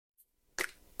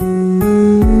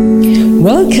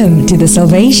Welcome to the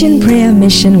Salvation Prayer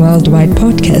Mission Worldwide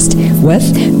podcast with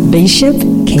Bishop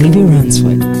KB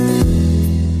Ransford.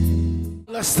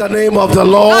 Bless the name of the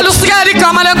Lord.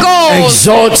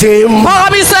 Exalt him.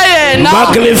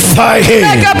 Magnify him.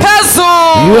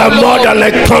 You are more than a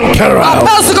conqueror.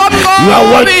 You are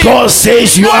what God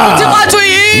says you are.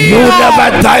 You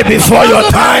never die before your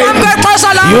time.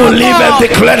 You live and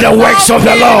declare the works of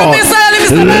the Lord.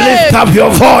 Lift up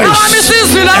your voice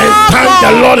and thank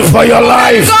the Lord for your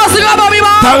life.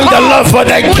 Thank the Lord for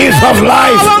the gift of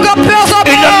life.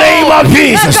 In the name of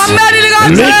Jesus.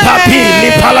 Lipapi,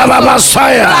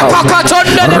 Lipalabasaya,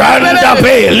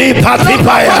 Randabe,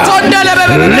 Lipatipaya.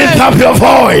 Lift up your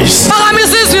voice.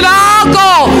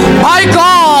 My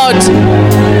God.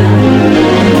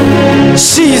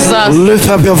 Jesus. Lift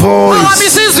up your voice.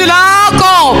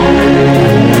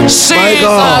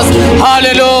 Jesus.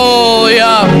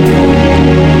 Hallelujah.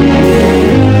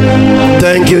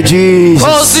 Thank you, Jesus.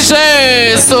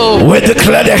 We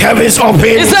declare the heavens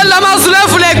open.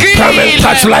 Come and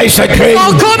touch lives again.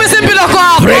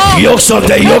 Break yokes of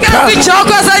the yoker.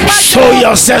 Show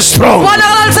yourself strong.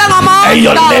 And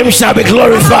your name shall be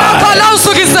glorified.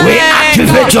 We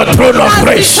activate your throne of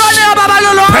grace.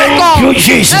 Thank you,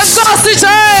 Jesus,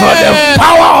 for the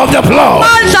power of the blood.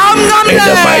 In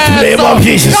the mighty name of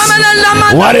Jesus.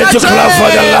 Why don't you clap for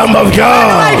the Lamb of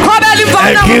God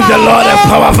and give the Lord a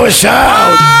powerful shout?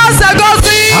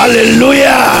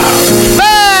 Hallelujah.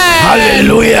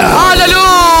 Hallelujah.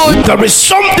 There is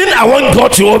something I want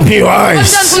God to open your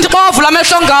eyes.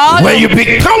 When you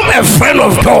become a friend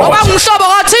of God,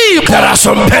 there are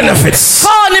some benefits.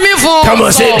 Come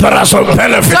on, say there are some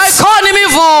benefits.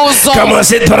 Come on,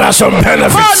 say there are some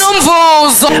benefits.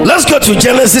 Let's go to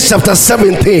Genesis chapter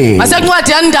 17.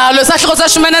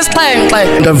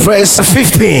 The verse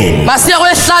 15.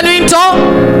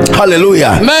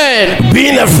 Hallelujah.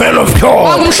 Being a friend of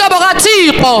God,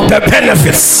 the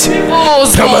benefits.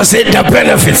 Come on, say the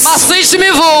benefits.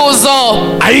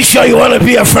 Are you sure you want to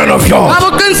be a friend of God?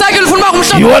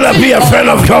 You want to be a friend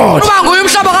of God,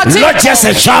 not just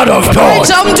a child of God,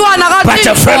 but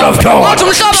a friend of God.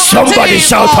 Somebody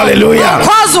shout hallelujah.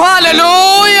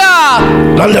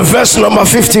 And the verse number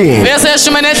 15.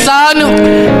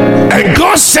 And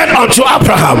God said unto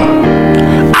Abraham,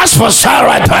 as for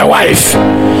Sarai thy wife,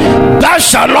 thou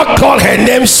shalt not call her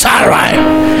name Sarai,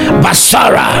 but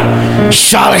Sarah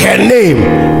shall her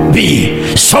name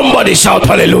be. Somebody shout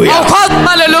hallelujah.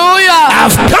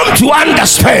 I've come to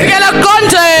understand,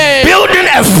 building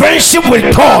a friendship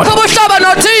with God,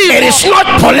 it is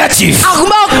not collective,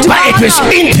 but it is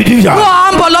individual.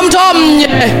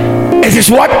 It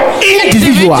is what?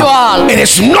 Individual. It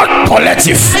is not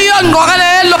collective.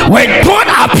 When God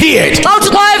appeared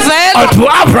unto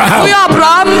Abraham,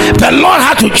 the Lord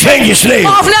had to change his name.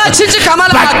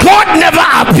 But God never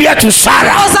appeared to Sarah.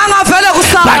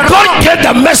 But God gave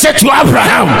the message to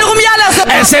Abraham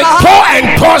and said, go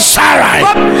and call Sarah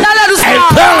and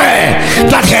tell her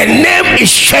that her name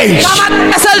is changed.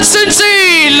 I've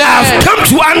come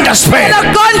to understand,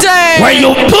 when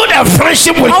you build a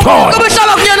friendship with God,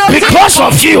 because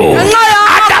of you,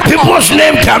 other people's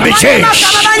name can be changed.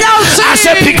 I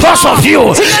said because of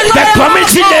you, the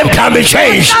community name can be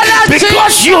changed.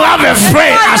 Because you have a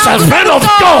friend, as a friend of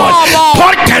God,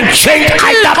 God can change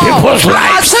other people's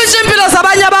lives.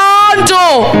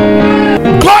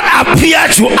 God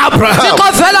appeared to Abraham.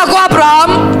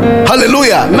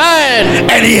 Hallelujah.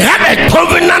 And he had a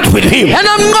covenant with him. But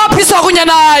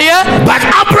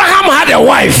Abraham had a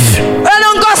wife.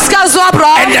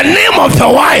 And the name of the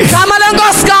wife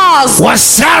was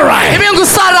Sarai.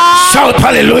 Shout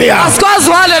hallelujah.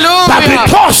 But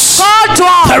because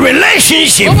the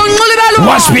relationship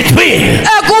was between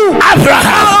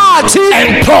Abraham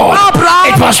and God,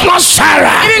 it was not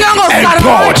Sarah and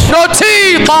God.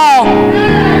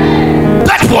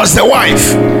 That was the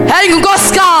wife. I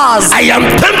am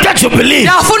tempted to believe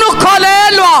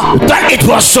that it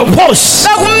was supposed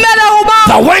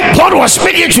that when God was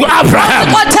speaking to Abraham,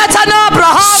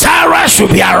 Sarah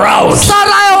should be around.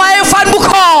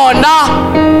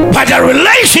 But the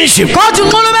relationship was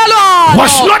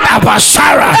not about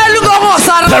Sarah.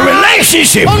 The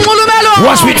relationship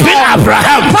was between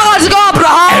Abraham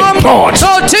and God.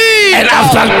 And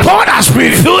after God has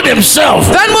revealed himself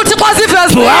to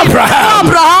Abraham,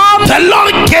 the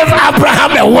Lord gave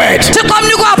Abraham a word.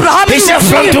 He said,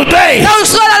 from today,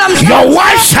 your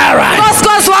wife Sarah,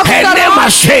 her name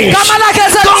has changed.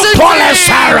 Don't call her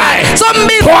Sarah,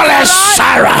 call her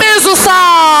Sarah.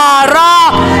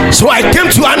 So I came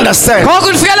to understand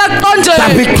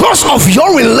that because of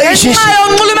your relationship,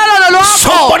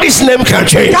 somebody's name can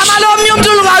change.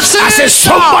 I said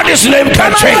said somebody's name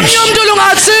can change.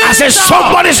 I said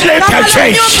somebody's name can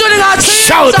change.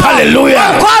 Shout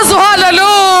hallelujah.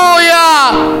 Hallelujah.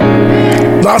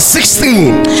 Now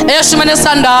 16.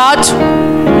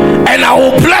 And I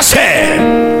will bless her,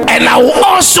 and I will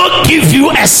also give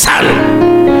you a son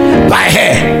by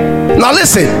her. Now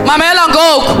listen.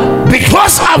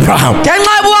 Because Abraham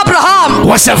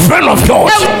was a friend of God,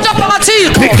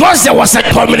 because there was a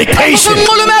communication,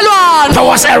 there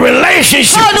was a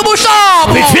relationship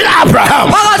between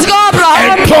Abraham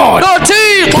and God.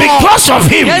 Because of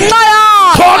him,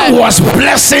 God was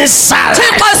blessing Sarah.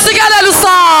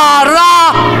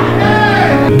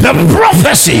 The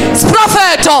prophecy,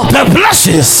 the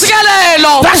blessings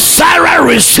that Sarah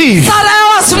received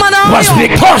was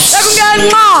because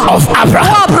of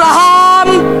Abraham.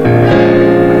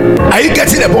 Are you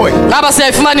getting the point? Now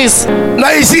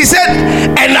you see, he said,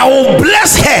 and I will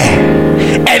bless her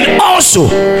and also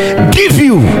give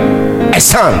you a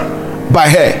son by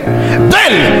her.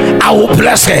 Then I will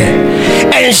bless her,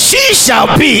 and she shall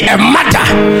be a mother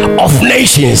of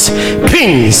nations.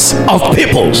 Kings of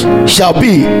peoples shall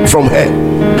be from her.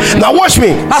 Now watch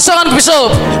me.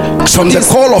 From the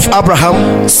call of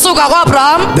Abraham,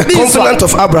 the covenant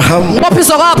of Abraham,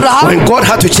 when God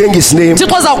had to change his name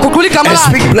and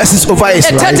speak blessings over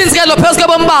his life,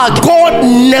 God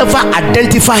never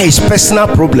identified his personal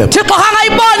problem.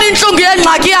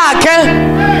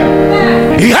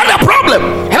 He had a problem.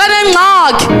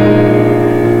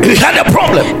 He had a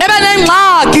problem.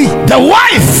 The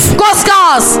wife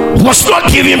was not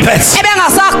giving birth,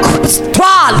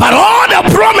 but all the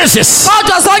promises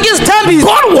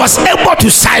God was able to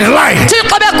sideline her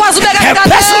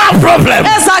personal problem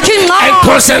and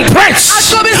concentrate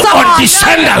on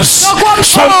descendants.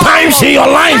 Sometimes in your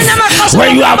life,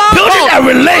 when you are building a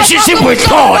relationship with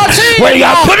God, when you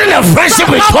are building a friendship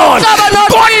with God,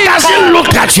 God doesn't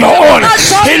look at your own.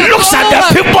 He looks at the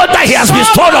people that he has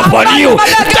bestowed upon you.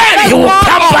 Then he will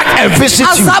come back and visit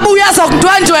you.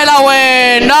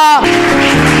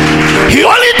 He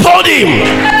only told him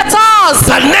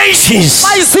the nations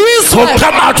will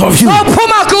come out of you.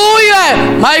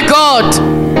 My God.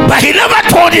 But he never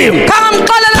told him that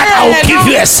I will give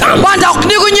you a son,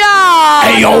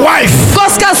 and your wife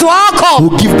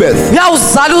will give birth.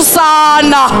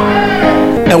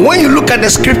 And when you look at the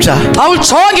scripture,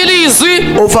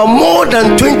 over more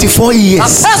than 24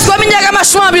 years,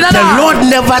 the Lord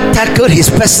never tackled his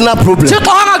personal problem. The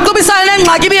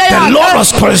Lord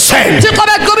was concerned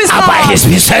about his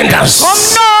descendants.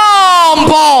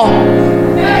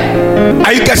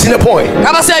 Are you getting the point?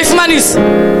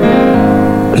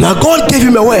 Now God gave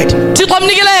him a word. He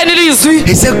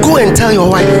said, go and tell your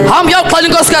wife.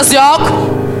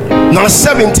 Now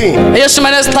 17.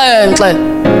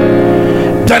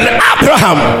 Then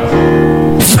Abraham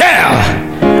fell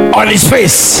on his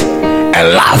face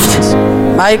and laughed.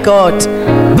 My God.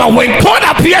 But when God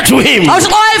appeared to him,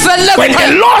 when the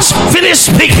Lord finished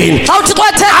speaking,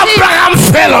 Abraham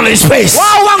fell on his face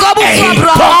and he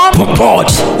talked to God.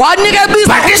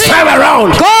 But this time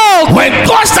around, when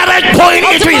God started going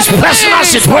into his personal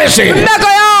situation,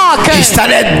 he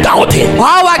started doubting.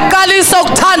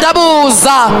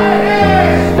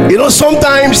 You know,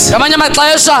 sometimes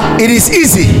it is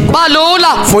easy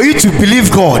for you to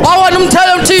believe God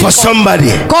for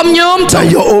somebody than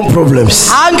your own problems.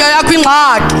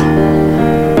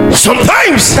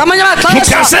 Sometimes you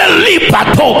can say,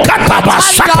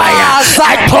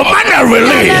 I command a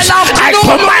release, I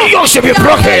command yours to be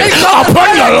broken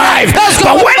upon your life.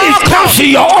 But when it comes to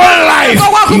your own life,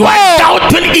 you are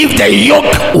doubting if the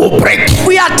yoke will break.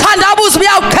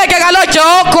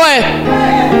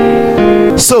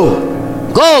 So,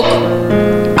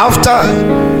 after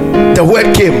the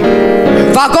word came,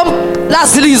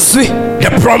 the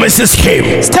promises came.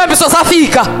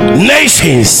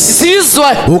 Nations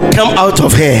will come out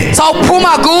of her.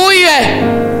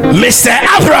 Mr.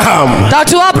 Abraham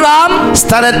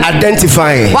started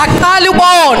identifying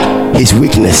his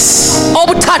weakness.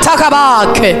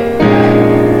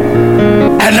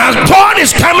 And now God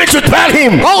is coming to tell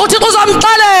him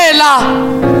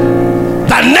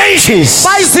that nations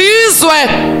are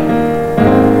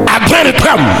going to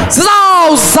come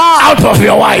out of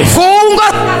your wife.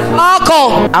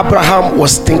 Abraham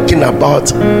was thinking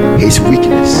about his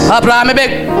weakness.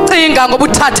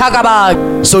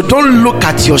 So don't look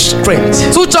at your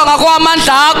strength.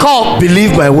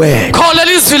 Believe my word.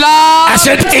 I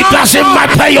said it doesn't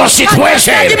matter your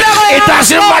situation. It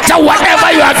doesn't matter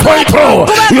whatever you are going through.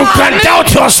 You can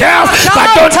doubt yourself, but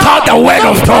don't doubt the word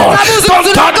of God.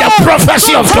 Don't doubt the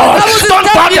prophecy of God. Don't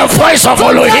doubt the voice of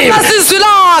Elohim.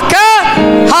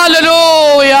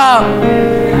 Hallelujah.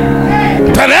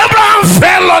 Then Abraham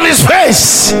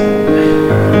rejoiced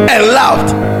and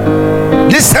laughed.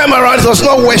 This time around, it was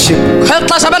not worship, it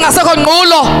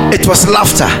was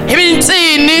laughter.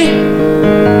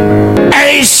 And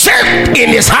he said in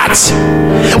his heart,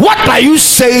 what are you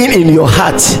saying in your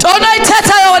heart?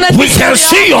 We can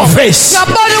see your face,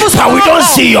 but we don't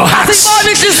see your heart.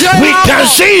 We can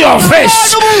see your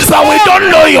face, but we don't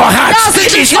know your heart.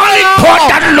 It's only God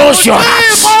that knows your heart.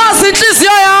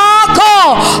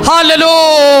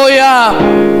 Hallelujah.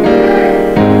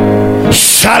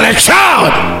 Shall a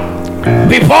child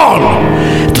be born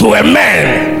to a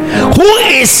man who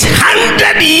is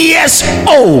 100 years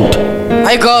old?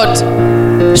 My God.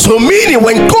 So meaning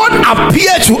when God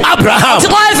appeared to Abraham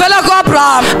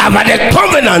about the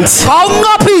covenant,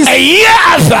 a year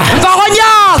after,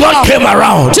 God came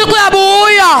around.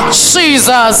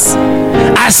 Jesus.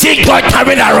 I see God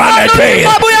coming around again.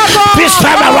 This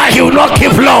time around he will not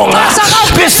keep long.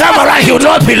 This time around he will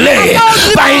not be late.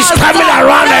 But he's coming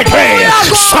around again.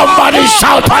 Somebody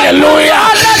shout hallelujah.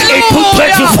 It took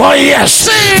 24 years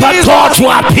for God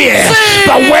to appear.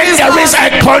 But when there is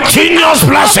a continuous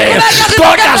blessing,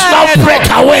 God does not break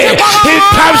away. He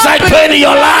comes again in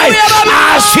your life.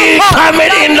 I see coming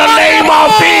in the name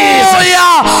of Jesus.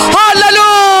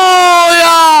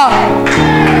 Hallelujah.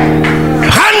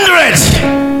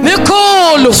 100.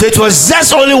 So it was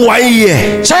just only 1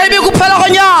 year.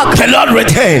 The Lord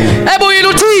returned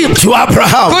to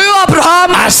Abraham.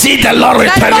 I see the Lord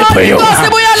returning to you.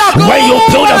 When you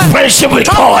build a friendship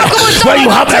with God, when you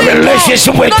have a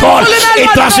relationship with God, it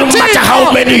doesn't matter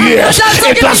how many years,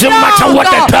 it doesn't matter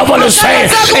what the devil is saying,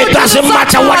 it doesn't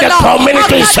matter what the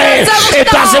community is saying,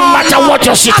 it doesn't matter what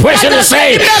your situation is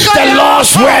saying. The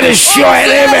Lord's word is sure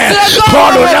and amen.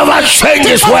 God will never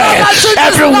change his word.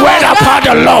 Every word about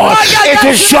the Lord, it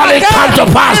will surely come to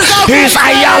pass. He is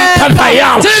I am that I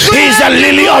am. He is the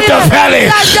lily of the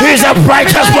valley. He is the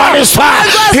brightest morning star.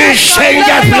 He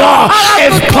changeth not.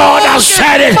 If God has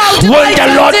said it, when the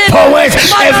Lord poet,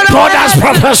 if God has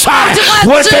prophesied,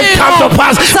 when it come to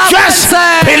pass, just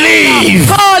believe.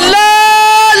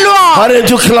 How did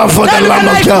you clap for the Lamb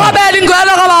of God?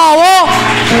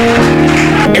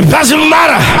 It doesn't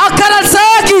matter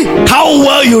how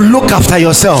well you look after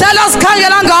yourself,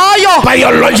 but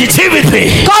your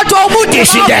longevity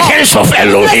is in the hands of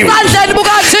Elohim.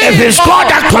 If it's God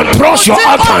that controls your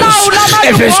organs,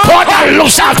 if it's God that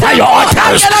looks after your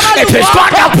organs, if it's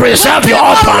God that preserves your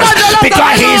organs,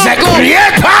 because he is a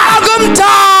creator,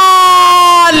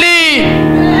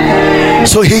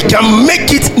 so he can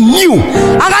make it new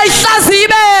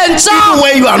even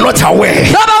when you are not aware.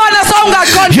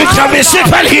 You can be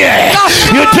sitting here,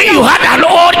 you think you had an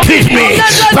old kidney,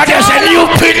 but there's a new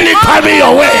kidney coming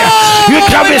your way. You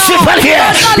can be sitting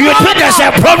here, you think there's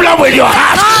a problem with your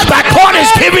heart, but God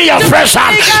is giving you fresh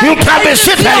heart. You can be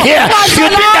sitting here, you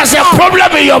think there's a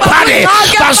problem in your body,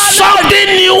 but something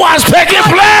new has taken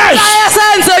place.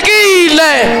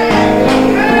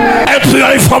 And to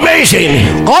your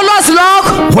information,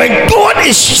 when God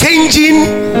is changing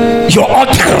your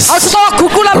organs,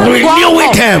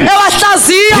 renewing them,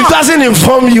 he doesn't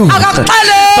inform you,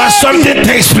 but something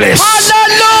takes place.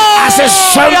 I said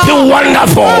something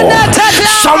wonderful,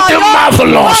 something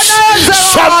marvelous,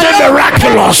 something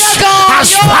miraculous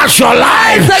has passed your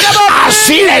life. I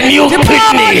see a new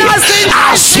kidney,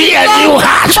 I see a new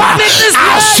heart,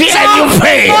 I see a new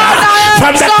vein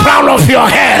from the crown of your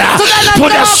head to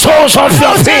the soles of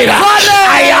your feet.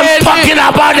 I am talking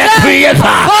about the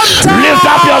Creator. Lift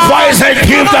up your voice and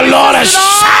give the Lord a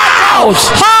shout.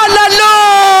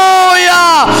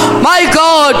 Hallelujah. My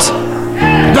God.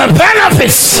 The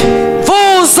benefits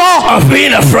of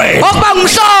being afraid.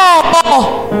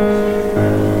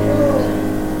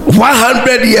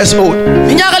 100 years old.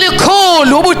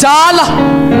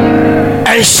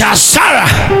 And shall Sarah,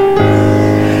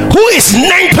 who is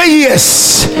 90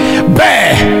 years,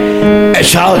 bear a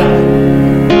child.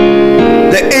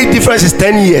 The age difference is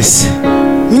 10 years.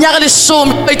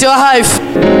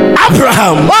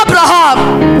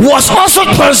 Abraham was also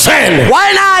concerned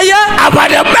about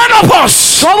the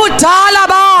menopause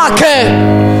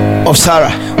of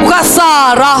Sarah.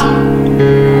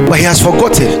 But he has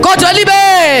forgotten.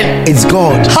 It's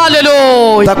God.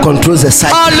 Hallelujah. That controls the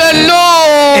cycle.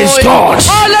 Hallelujah. It's God.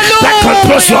 Hallelujah. That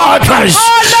controls your organs.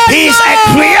 He is a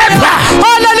creator.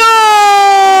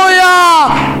 Hallelujah.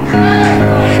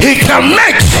 He can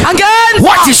make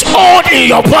what is old in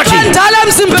your body to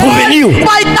be new.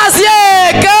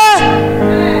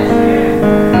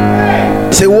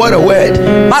 Say what a word.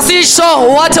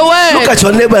 What a word. Look at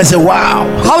your neighbor and say wow.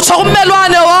 Say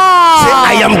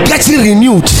I am getting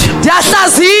renewed.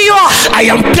 I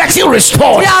am getting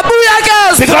restored.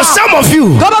 Because some of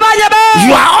you are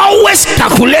always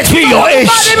calculate with your age.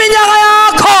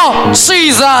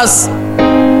 Jesus.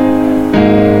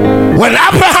 When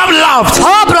Abraham laughed,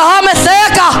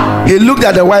 he looked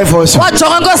at the wife also.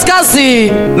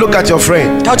 Look at your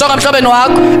friend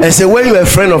and say, when you are a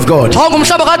friend of God,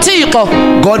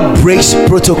 God breaks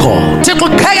protocol.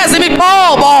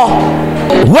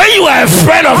 When you are a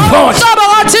friend of God,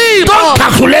 don't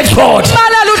calculate God.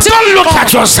 Don't look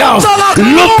at yourself.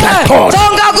 Look at God.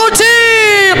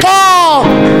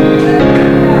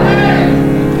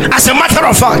 As a matter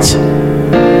of fact,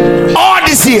 all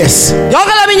these years,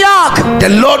 the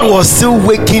Lord was still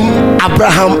waking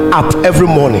Abraham up every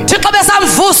morning. The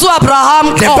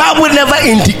Bible never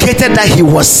indicated that he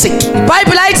was sick.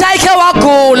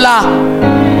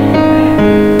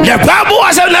 The Bible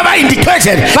also never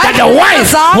indicated that the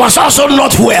wife was also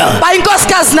not well.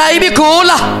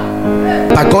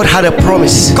 But God had a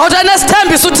promise.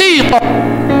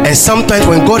 And sometimes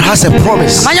when God has a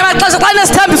promise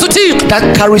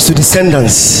that carries to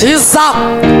descendants,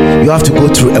 you have to go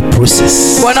through a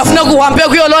process.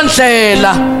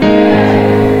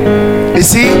 You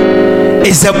see,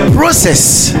 it's a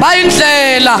process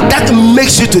that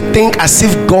makes you to think as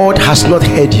if God has not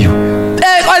heard you.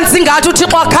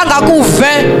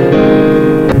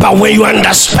 But when you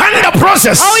understand the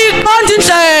process,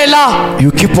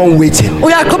 you keep on waiting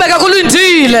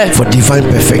for divine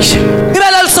perfection.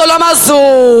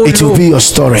 It will be your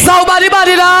story.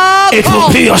 It will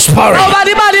be your story.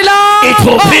 It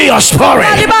will be your story.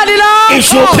 It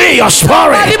will be your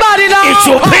story. It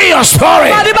will be your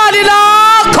story.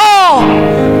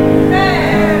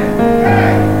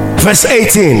 Verse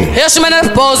 18.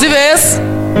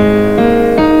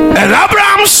 And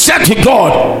Abraham said to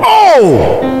God,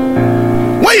 oh,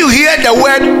 when you hear the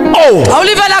word oh,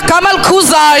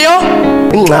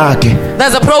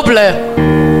 there's a problem.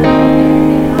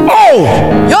 Oh,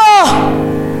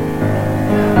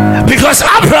 because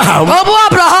Abraham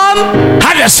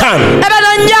had a son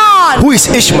who is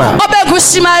Ishmael.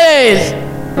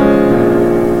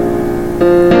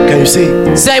 Can you see?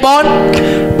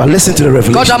 But listen to the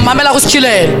revelation.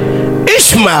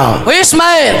 Ishmael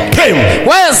came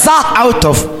out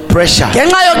of pressure.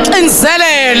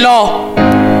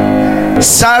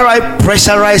 Sarai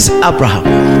pressurized Abraham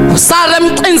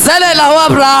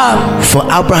for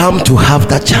Abraham to have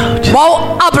that child.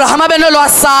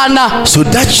 So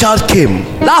that child came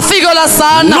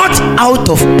not out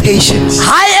of patience,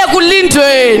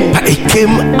 but it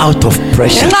came out of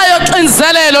pressure.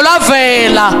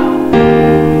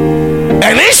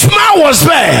 And Ishmael was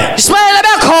there.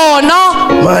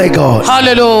 My God.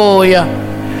 Hallelujah.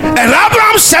 And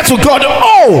Abraham said to God,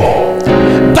 oh,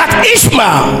 that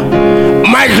Ishmael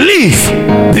might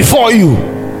live before you.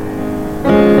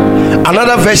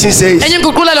 Another version says,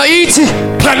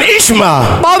 can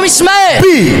Ishmael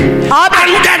be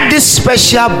under these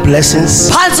special blessings?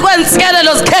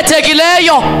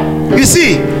 You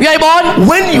see,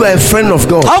 when you are a friend of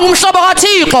God,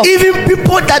 even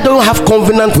people that don't have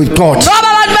covenant with God,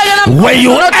 when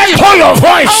you echo your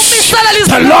voice,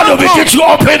 the Lord will begin to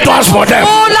open doors for them.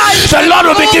 The Lord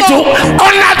will begin to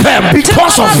honor them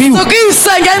because of you.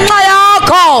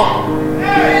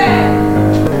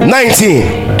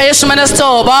 19.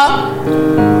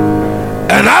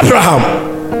 And Abraham,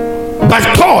 but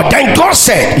God, then God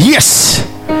said, yes,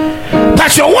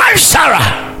 that your wife Sarah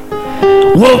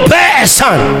will bear a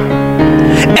son,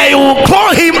 and you will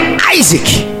call him Isaac.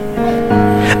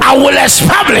 I will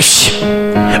establish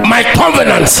my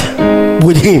covenant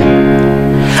with him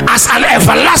as an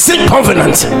everlasting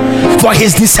covenant for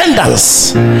his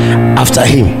descendants after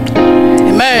him.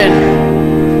 Amen.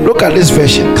 Look at this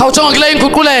version.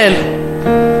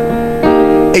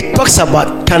 It talks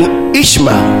about, can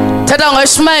Ishmael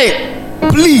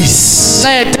please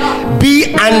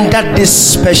be under this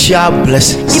special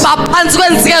blessings?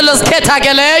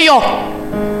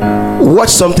 Watch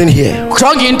something here.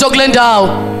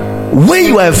 When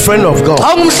you are a friend of God,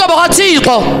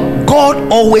 God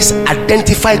always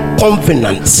identifies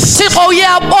covenants.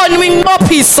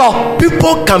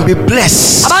 People can be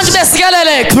blessed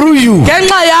through you,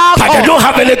 but they don't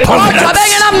have any covenant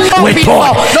with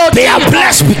God. They are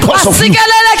blessed because of you.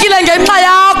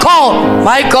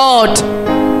 My God.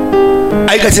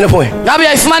 Are you getting the point?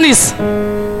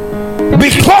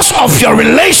 Because of your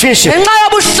relationship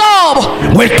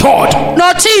with God,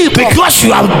 because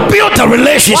you have built a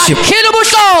relationship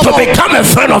to become a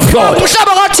friend of God,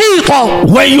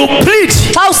 when you plead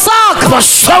for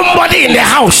somebody in the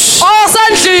house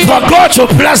for God to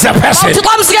bless the person,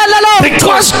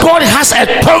 because God has a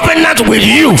covenant with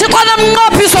you,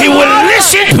 He will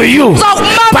listen to you,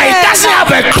 but He doesn't have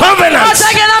a covenant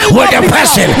with the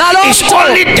person. It's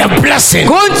only the blessing.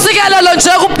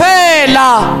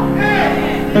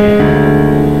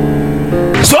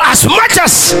 So as much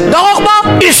as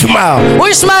Ishmael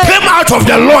came out of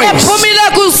the loins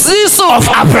of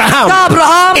Abraham,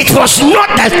 it was not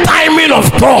the timing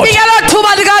of God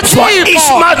for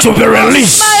Ishmael to be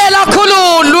released.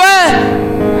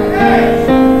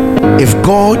 If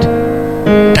God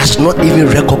does not even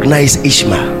recognize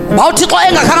Ishmael,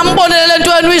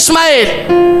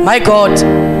 my God,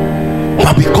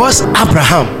 but because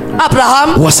Abraham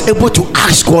was able to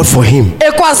ask God for him,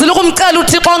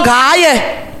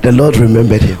 the Lord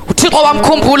remembered him. But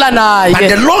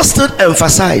the Lord still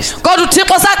emphasized, I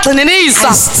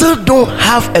still don't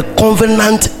have a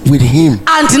covenant with him.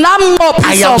 I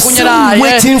am still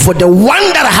waiting for the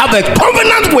one that I have a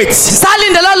covenant with,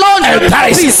 and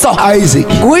that is Isaac.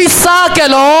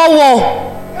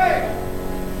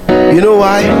 You know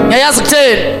why?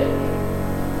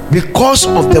 Because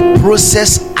of the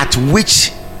process at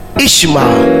which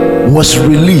Ishmael was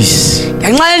released.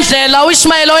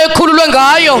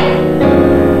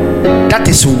 That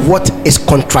is what is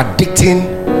contradicting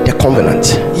the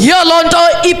covenant.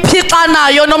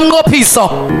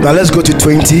 Now let's go to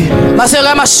 20.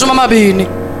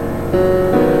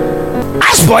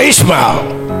 As for Ishmael,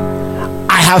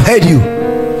 I have heard you.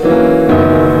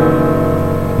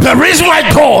 The reason why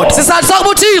God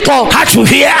had to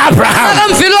hear Abraham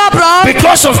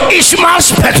because of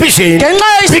Ishmael's petition,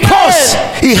 because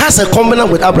he has a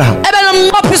covenant with Abraham,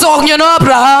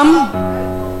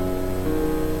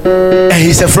 and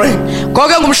he's a friend.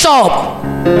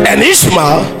 And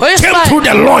Ishmael came through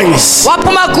the loins of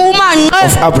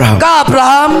Abraham.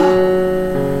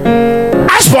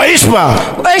 As for Ishmael,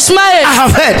 I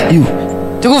have heard you.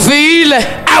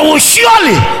 I will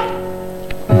surely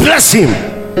bless him.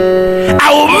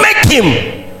 I will make him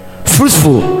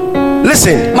fruitful.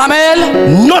 Listen,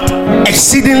 not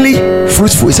exceedingly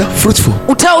fruitful. Is that fruitful?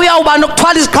 I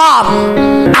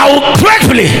will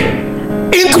greatly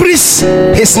increase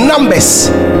his numbers.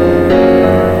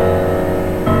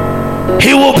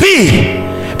 He will be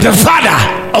the father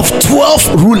of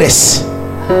 12 rulers,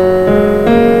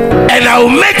 and I will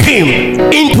make him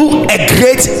into a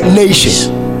great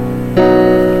nation.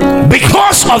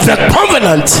 Because of the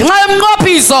covenant of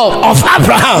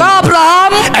Abraham,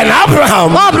 and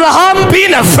Abraham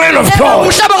being a friend of God,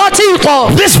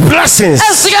 these blessings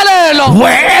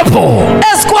were able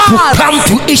to come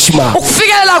to Ishmael.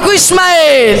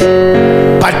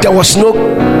 But there was no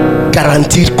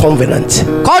guaranteed covenant.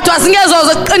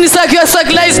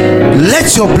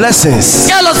 Let your blessings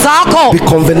be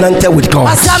covenanted with God.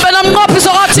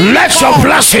 Let your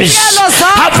blessings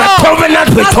have a covenant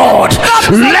with God.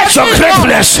 Let your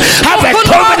greatness have a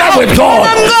covenant with God,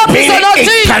 meaning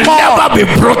it can never be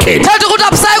broken.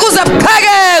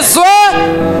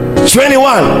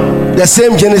 21, the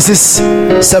same Genesis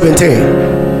 17.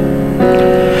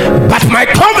 But my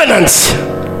covenant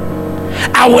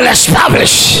I will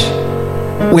establish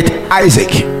with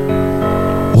Isaac,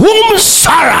 whom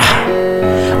Sarah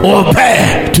will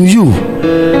bear to you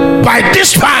by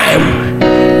this time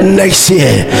next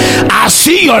year. I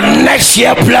see your next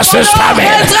year blessings coming.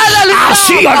 I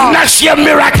see your next year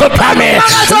miracle coming.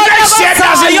 Next year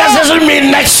doesn't necessarily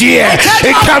mean next year.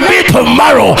 It can be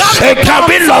tomorrow. It can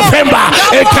be November.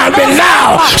 It can be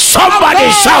now. Somebody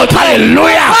shout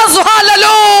hallelujah.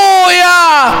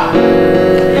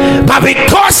 But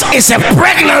because it's a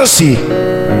pregnancy,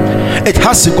 it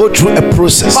has to go through a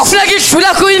process.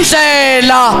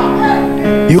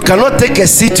 You cannot take a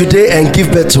seed today and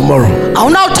give birth tomorrow.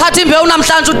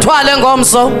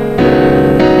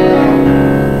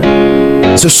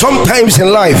 So sometimes in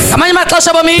life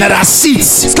there are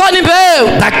seeds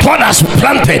that God has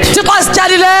planted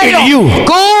in you,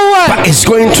 but it's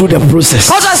going through the process.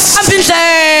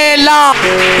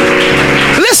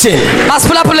 Listen,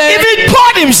 even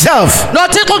God himself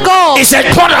is a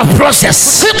God of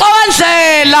process.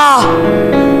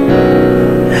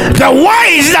 The why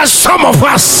is that some of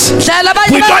us we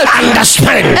don't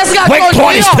understand when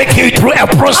God is taking you through a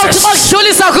process.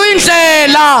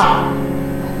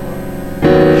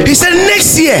 He said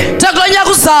next year.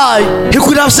 He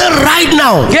could have said right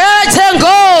now.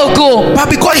 But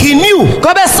because he knew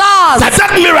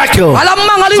that miracle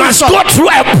must go through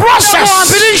a process.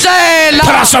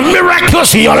 There are some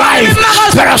miracles in your life.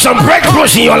 There are some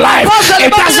breakthroughs in your life.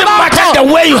 It doesn't matter the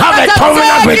way you have a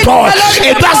covenant with God.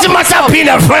 It doesn't matter being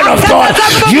a friend of God.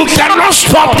 You cannot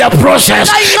stop the process.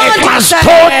 It must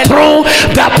go through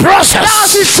the process.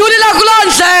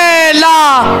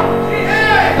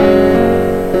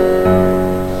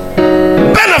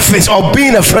 Benefits of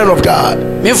being a friend of God.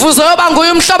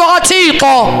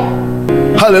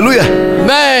 Hallelujah.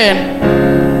 Amen.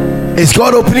 Is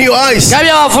God opening your eyes?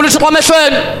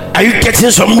 Are you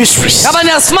getting some mysteries?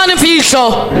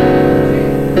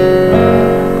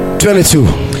 22.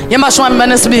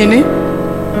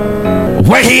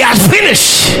 When he had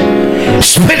finished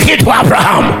speaking to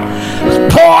Abraham,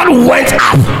 God went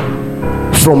up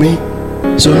from him.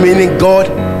 So meaning God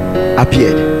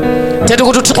appeared.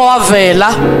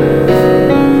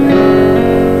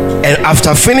 And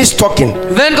after finished talking,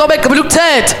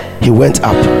 he went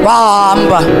up.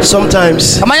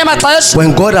 Sometimes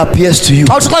when God appears to you,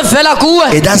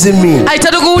 it doesn't mean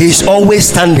he's always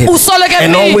standing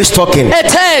and always talking.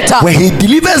 When he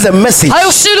delivers a message,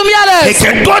 he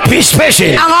can go to his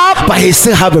patient, but he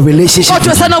still have a relationship with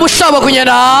you.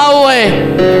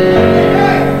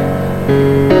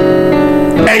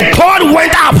 And God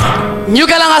went up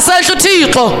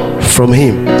from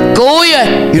him.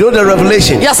 You know the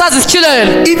revelation.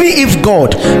 Even if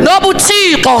God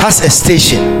has a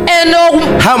station,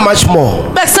 how much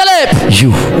more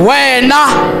you?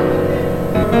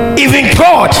 Even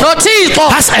God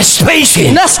has a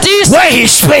station where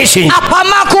he's spacing.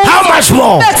 How much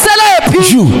more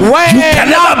you? You can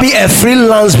never be a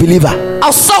freelance believer.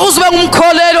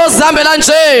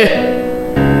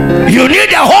 You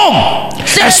need a home,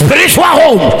 a spiritual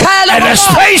home, and a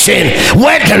station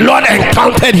where the Lord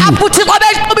encountered you.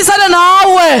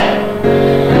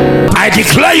 I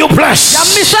declare you blessed. I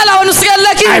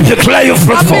declare you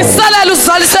fruitful.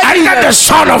 Under the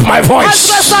sound of my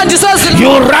voice,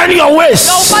 you run your ways.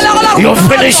 You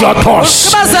finish your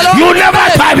course. You never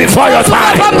die before your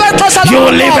time. You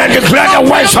live and declare the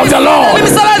words of the Lord.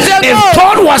 If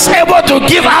God was able to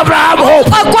give Abraham hope,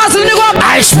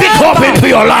 I speak hope into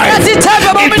your life. It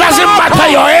doesn't matter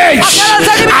your age.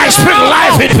 I speak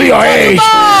life into your age.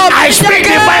 I speak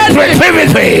divine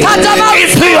productivity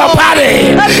into your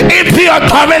body, into your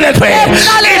community,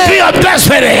 into your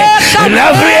destiny, in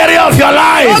every area of your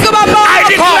life. I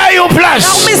declare you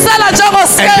blessed,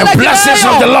 and the blessings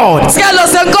of the Lord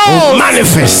will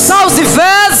manifest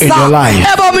in your life.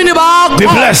 Be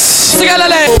blessed.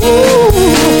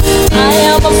 I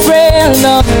am a friend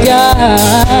of God.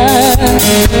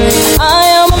 I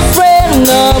am a friend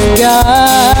of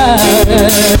God.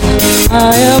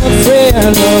 I am a friend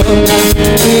of God.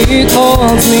 He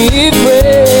calls me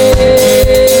friend.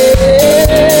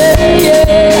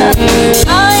 Yeah. I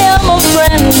am a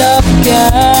friend of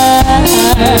God.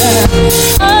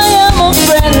 I am a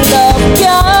friend of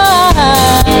God.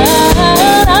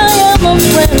 I am a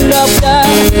friend of God.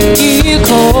 He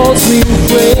calls me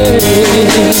friend.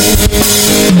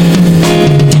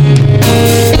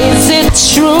 Is it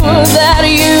true that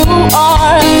you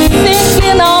are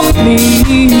thinking of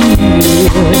me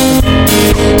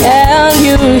and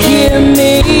you hear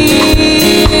me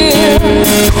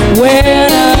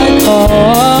when I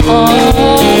call?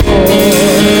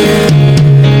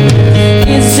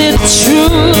 Is it true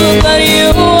that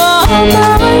you are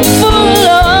mindful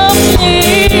of me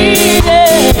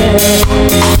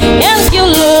and you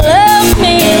love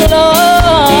me,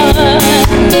 Lord?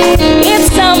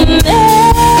 It's amazing.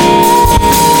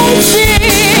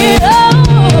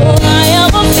 Oh, I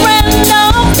am a friend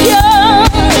of God.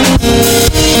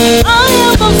 I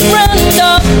am a friend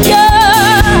of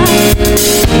God.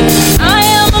 I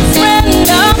am a friend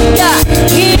of God.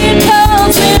 He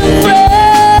calls me friend.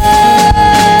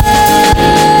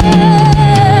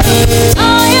 I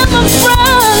am a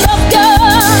friend of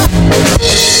God.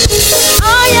 I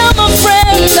am a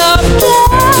friend of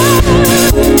God.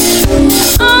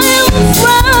 I am a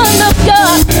friend of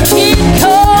God. He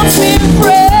calls me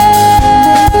friend.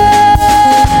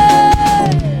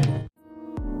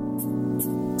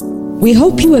 We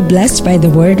hope you were blessed by the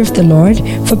word of the Lord.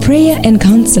 For prayer and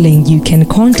counseling, you can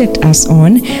contact us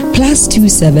on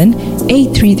 +27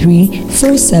 833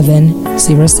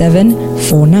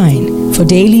 470749. For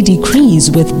daily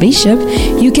decrees with Bishop,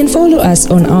 you can follow us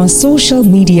on our social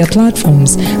media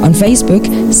platforms. On Facebook,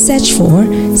 search for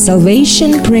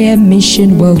Salvation Prayer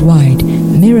Mission Worldwide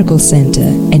Miracle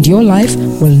Center, and your life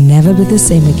will never be the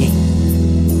same again.